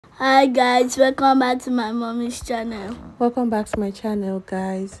Hi guys, welcome back to my mommy's channel. Welcome back to my channel,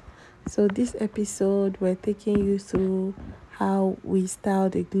 guys. So this episode we're taking you through how we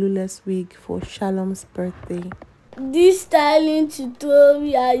styled a glueless wig for Shalom's birthday. This styling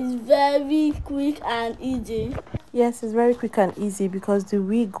tutorial is very quick and easy. Yes, it's very quick and easy because the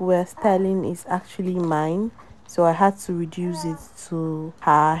wig we're styling is actually mine, so I had to reduce it to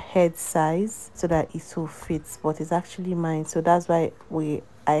her head size so that it will fit, but it's actually mine, so that's why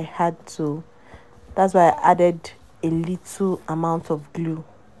I added a little amount of glue.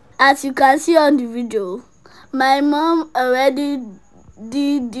 As you can see on the video, my mom already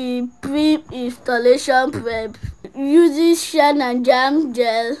did the pre-installation prep using shine and jam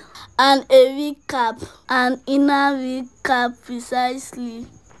gel and a wig cap and inner wig cap precisely.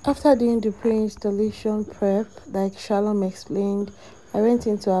 After doing the pre-installation prep, like Shalom explained, I went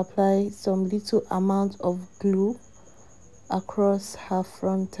in to apply some little amount of glue across her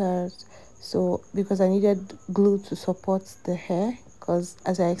frontals. So because I needed glue to support the hair, because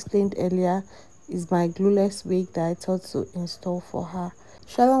as I explained earlier, is my glueless wig that I thought to install for her.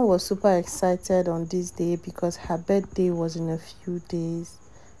 Shalom was super excited on this day because her birthday was in a few days,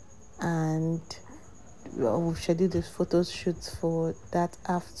 and we've scheduled the photo shoot for that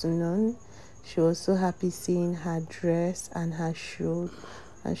afternoon. She was so happy seeing her dress and her shoe,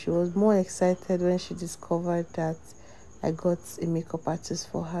 and she was more excited when she discovered that I got a makeup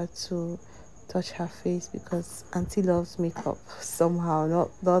artist for her to touch her face, because auntie loves makeup somehow,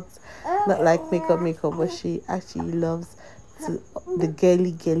 not like makeup, but she actually loves the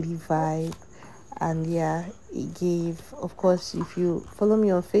girly vibe. And yeah, it gave. Of course, if you follow me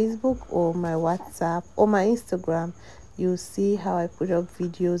on Facebook or my WhatsApp or my Instagram, you'll see how I put up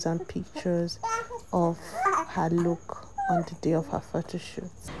videos and pictures of her look on the day of her photo shoot.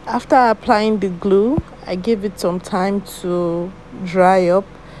 After applying the glue, I gave it some time to dry up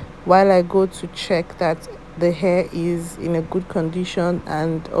while I go to check that the hair is in a good condition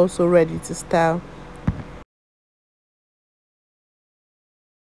and also ready to style.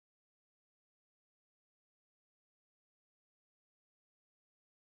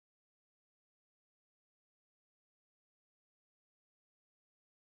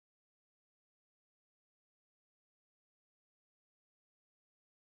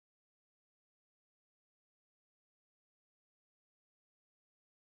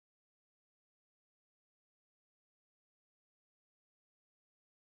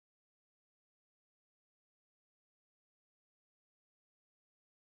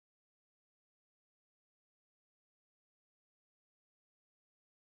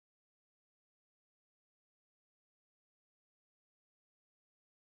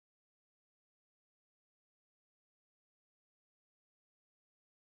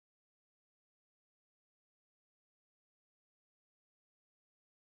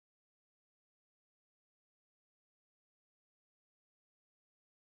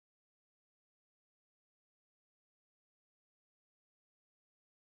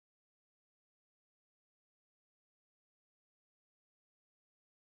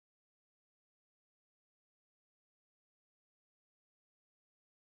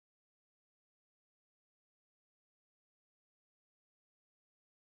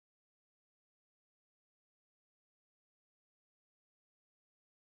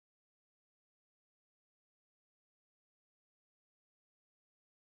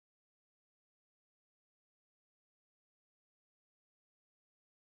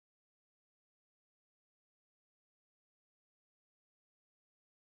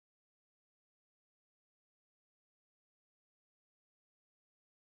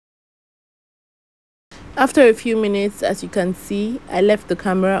 After a few minutes, as you can see, I left the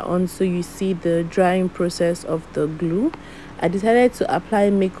camera on so you see the drying process of the glue. I decided to apply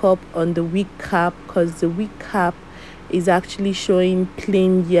makeup on the wig cap because the wig cap is actually showing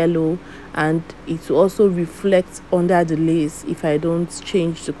plain yellow, and it will also reflect under the lace if I don't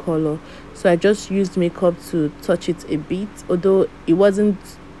change the color. So I just used makeup to touch it a bit, although it wasn't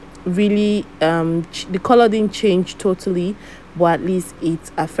really the color didn't change totally, but at least it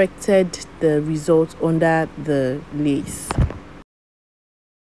affected the result under the lace.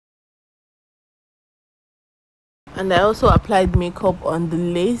 And I also applied makeup on the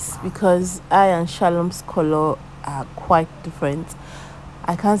lace because I and Shalom's color are quite different.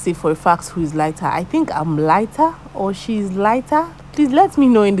 I can't say for a fact who is lighter. I think I'm lighter or she's lighter. Please let me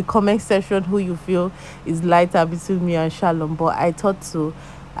know in the comment section who you feel is lighter between me and Shalom. But I thought to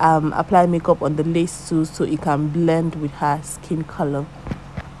apply makeup on the lace too, so it can blend with her skin color.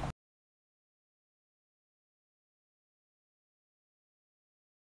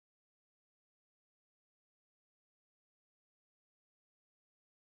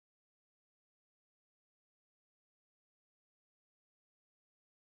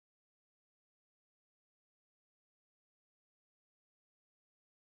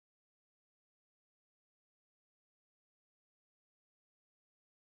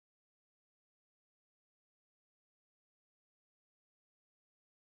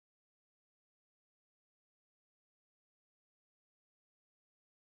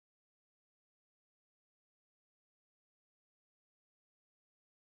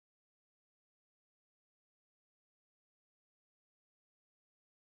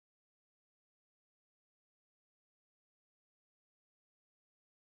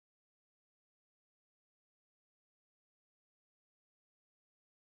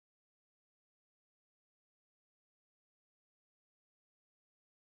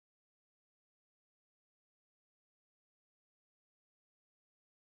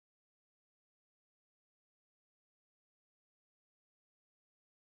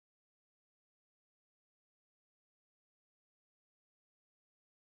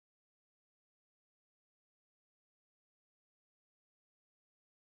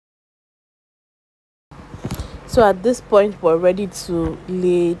 So at this point we're ready to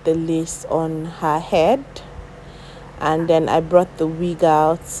lay the lace on her head, and then I brought the wig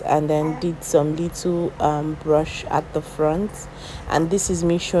out and then did some little brush at the front. And this is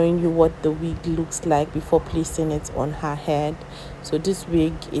me showing you what the wig looks like before placing it on her head. So this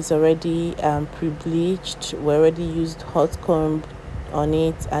wig is already pre-bleached. We already used hot comb on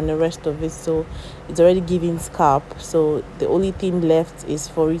it and the rest of it, so it's already giving scalp. So the only thing left is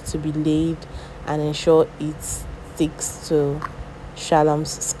for it to be laid and ensure it sticks to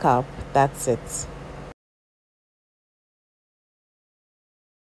Shalom's scalp. That's it.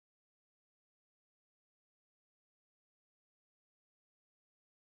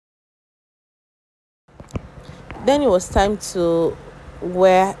 Then it was time to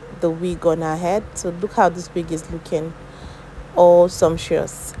wear the wig on her head. So look how this wig is looking, all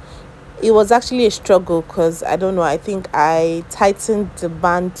sumptuous. It was actually a struggle because I don't know, I think I tightened the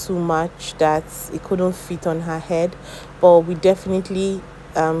band too much that it couldn't fit on her head, but we definitely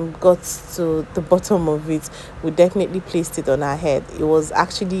got to the bottom of it. We definitely placed it on her head. It was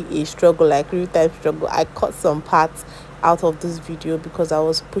actually a struggle, like real time struggle. I cut some parts out of this video because I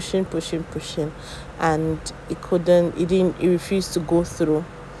was pushing, and it refused to go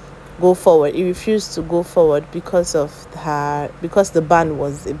forward. It refused to go forward because the band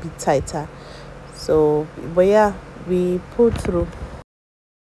was a bit tighter. So but yeah, we pulled through.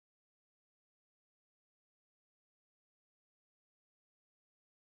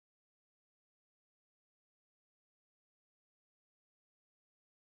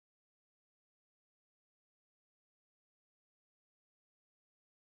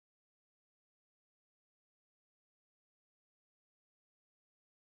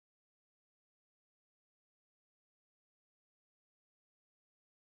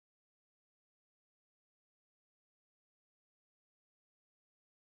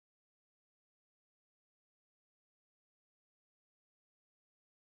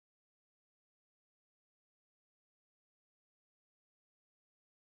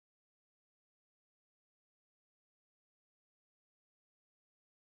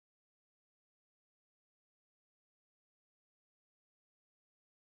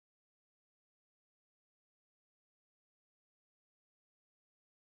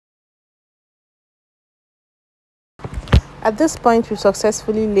 At this point, we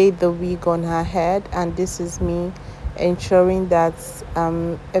successfully laid the wig on her head, and this is me ensuring that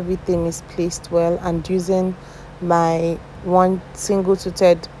everything is placed well and using my one single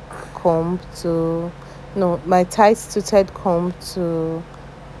tooted comb to no my tight tooted comb to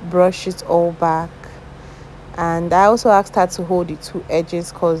brush it all back. And I also asked her to hold the two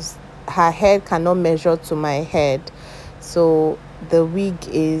edges because her head cannot measure to my head. So the wig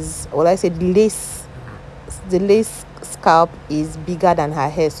is, well, I said the lace scalp is bigger than her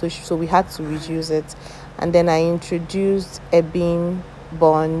hair, so we had to reduce it. And then I introduced ebony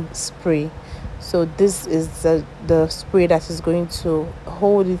bond spray. So this is the spray that is going to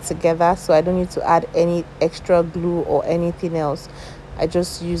hold it together, so I don't need to add any extra glue or anything else. I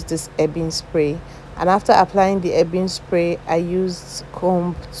just use this ebony spray, and after applying the ebony spray I used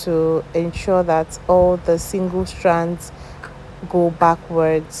comb to ensure that all the single strands go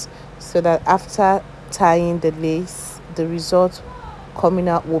backwards, so that after tying the lace the result coming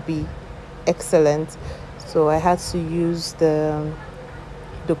out will be excellent. So I had to use the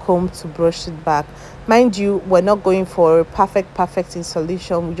comb to brush it back. Mind you, we're not going for a perfect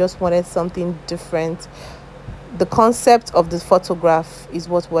installation. We just wanted something different. The concept of the photograph is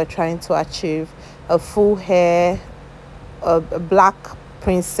what we're trying to achieve: a full hair, a black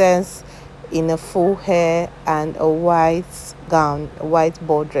princess in a full hair, and a white gown, a white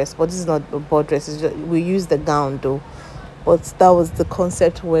ball dress. But this is not a ball dress, it's just, we use the gown though. But that was the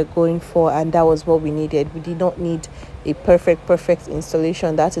concept we're going for, and that was what we needed. We did not need a perfect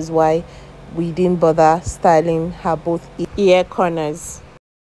installation. That is why we didn't bother styling her both ear corners.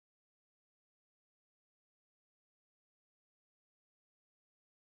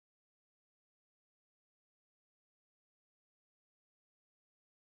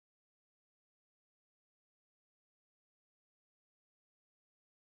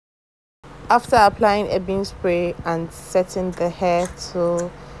 After applying a bean spray and setting the hair to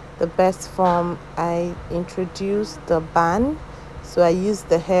the best form, I introduced the band. So I used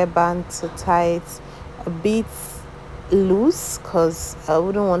the hairband to tie it a bit loose because I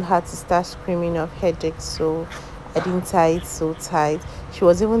wouldn't want her to start screaming of headache, so I didn't tie it so tight. She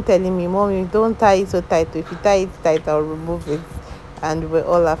was even telling me, "Mommy, don't tie it so tight. If you tie it tight, I'll remove it." And we're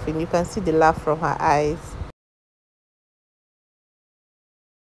all laughing. You can see the laugh from her eyes.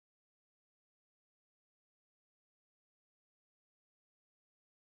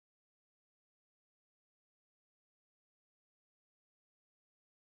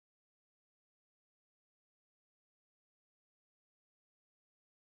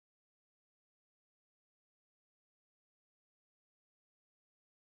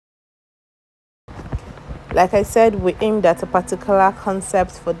 Like I said, we aimed at a particular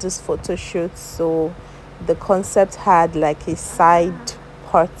concept for this photo shoot, so the concept had like a side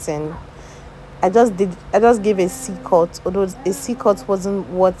parting. I just gave a C cut, although a C cut wasn't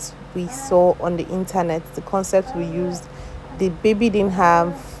what we saw on the internet. The concept we used, the baby didn't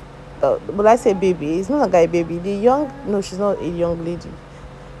have, well, I say baby, it's not like a baby. The young, no, she's not a young lady.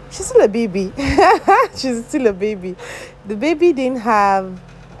 She's still a baby. She's still a baby. The baby didn't have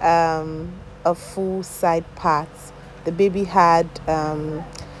a full side part. The baby had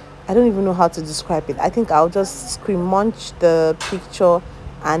I don't even know how to describe it. I think I'll just screen munch the picture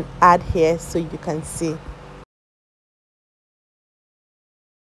and add here so you can see.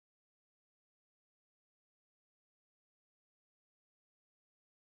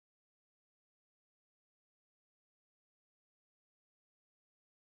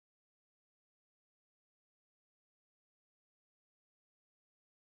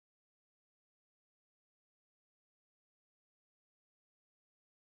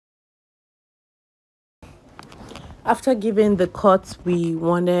 After giving the cut we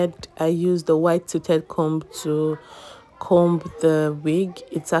wanted, I used the white tilted comb to comb the wig.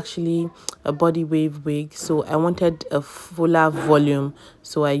 It's actually a body wave wig, so I wanted a fuller volume,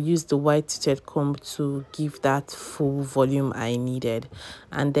 so I used the white tilted comb to give that full volume I needed.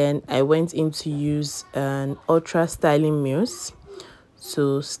 And then I went in to use an ultra styling mousse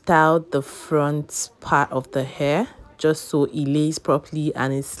to style the front part of the hair, just so it lays properly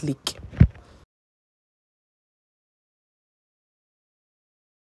and is sleek.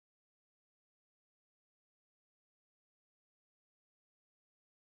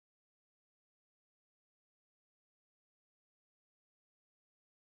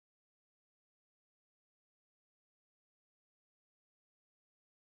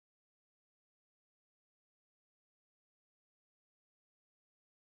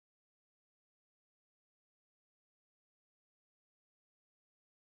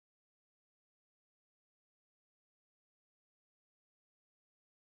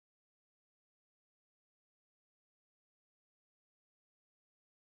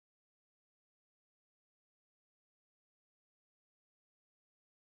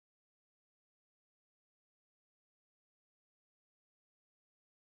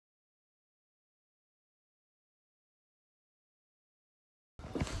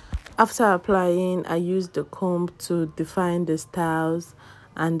 After applying, I used the comb to define the styles,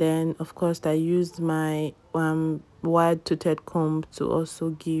 and then of course I used my wide toothed comb to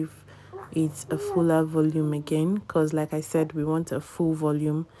also give it a fuller volume again, because like I said, we want a full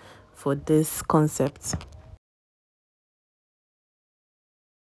volume for this concept.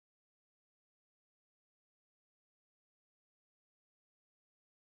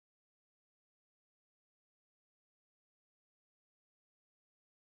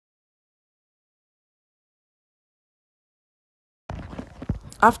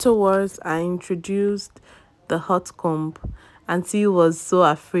 Afterwards, I introduced the hot comb. Auntie was so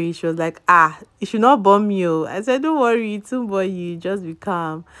afraid. She was like, "Ah, you should not burn me." Oh. I said, "Don't worry, it won't burn you. Just be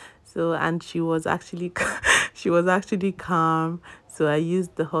calm." So, and she was actually, she was actually calm. So I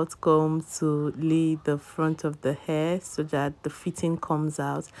used the hot comb to lay the front of the hair so that the fitting comes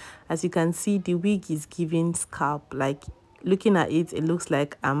out. As you can see, the wig is giving scalp. Like looking at it, it looks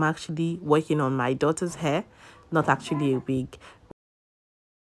like I'm actually working on my daughter's hair, not actually a wig.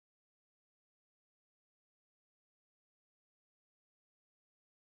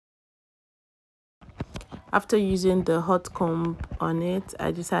 After using the hot comb on it,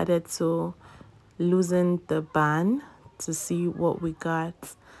 I decided to loosen the band to see what we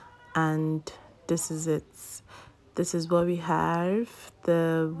got, and this is it. This is what we have.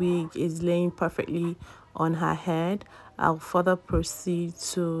 The wig is laying perfectly on her head. I'll further proceed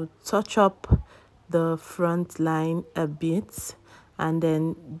to touch up the front line a bit and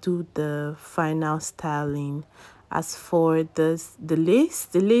then do the final styling. As for this, the lace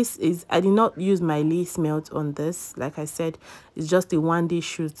is, I did not use my lace melt on this. Like I said, it's just a one-day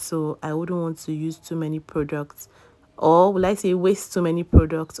shoot, so I wouldn't want to use too many products, or will I say waste too many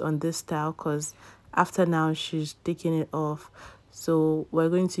products on this style, because after now she's taking it off. So we're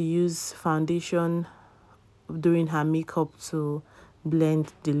going to use foundation during her makeup to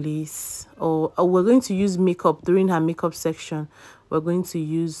blend the lace, or we're going to use makeup during her makeup section. We're going to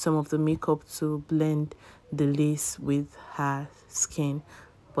use some of the makeup to blend the lace with her skin.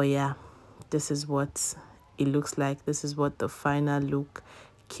 But yeah, this is what it looks like. This is what the final look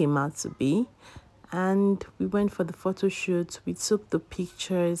came out to be. And we went for the photo shoot. We took the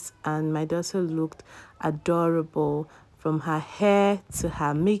pictures and my daughter looked adorable, from her hair to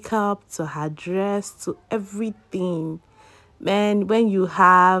her makeup to her dress to everything. Man, when you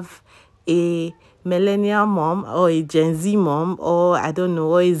have a millennial mom or a Gen Z mom, or I don't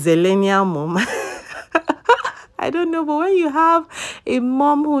know, or a zillennial mom. I don't know, but when you have a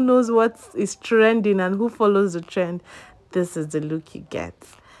mom who knows what is trending and who follows the trend, this is the look you get.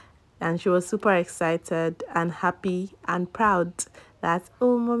 And she was super excited and happy and proud that,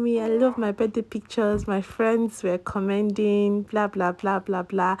 oh, mommy, I love my birthday pictures. My friends were commending, blah, blah, blah, blah,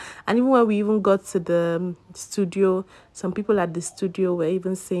 blah. And even when we even got to the studio, some people at the studio were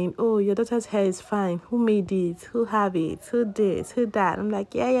even saying, oh, your daughter's hair is fine. Who made it? Who have it? Who this? Who that? I'm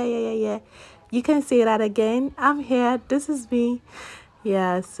like, yeah. You can say that again. I'm here. This is me.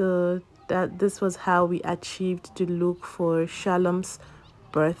 Yeah, so this was how we achieved the look for Shalom's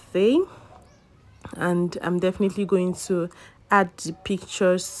birthday. And I'm definitely going to add the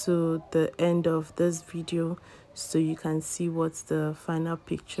pictures to the end of this video so you can see what the final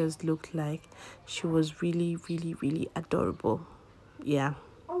pictures look like. She was really adorable. Yeah,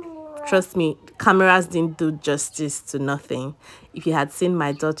 trust me, cameras didn't do justice to nothing. If you had seen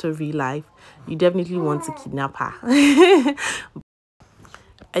my daughter real life, you definitely want to kidnap her.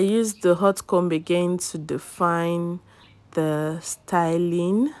 I used the hot comb again to define the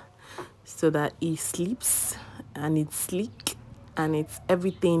styling so that it sleeps and it's sleek and it's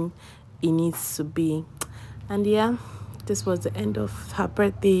everything it needs to be. And yeah, this was the end of her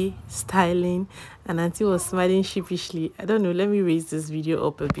birthday styling, and Auntie was smiling sheepishly. I don't know, let me raise this video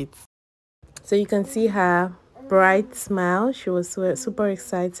up a bit so you can see her bright smile. She was super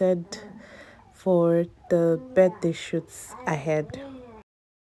excited for the birthday shoots ahead.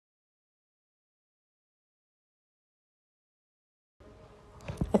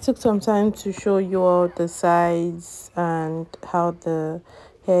 I took some time to show you all the sides and how the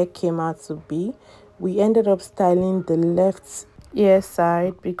hair came out to be. We ended up styling the left ear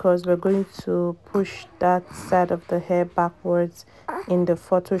side because we're going to push that side of the hair backwards in the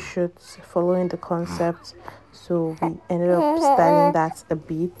photo shoot following the concept. So we ended up styling that a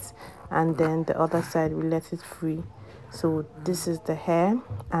bit, and then the other side we let it free. So this is the hair,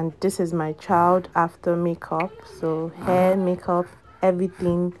 and this is my child after makeup. So hair, makeup,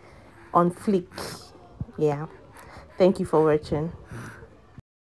 everything on fleek. Yeah, thank you for watching.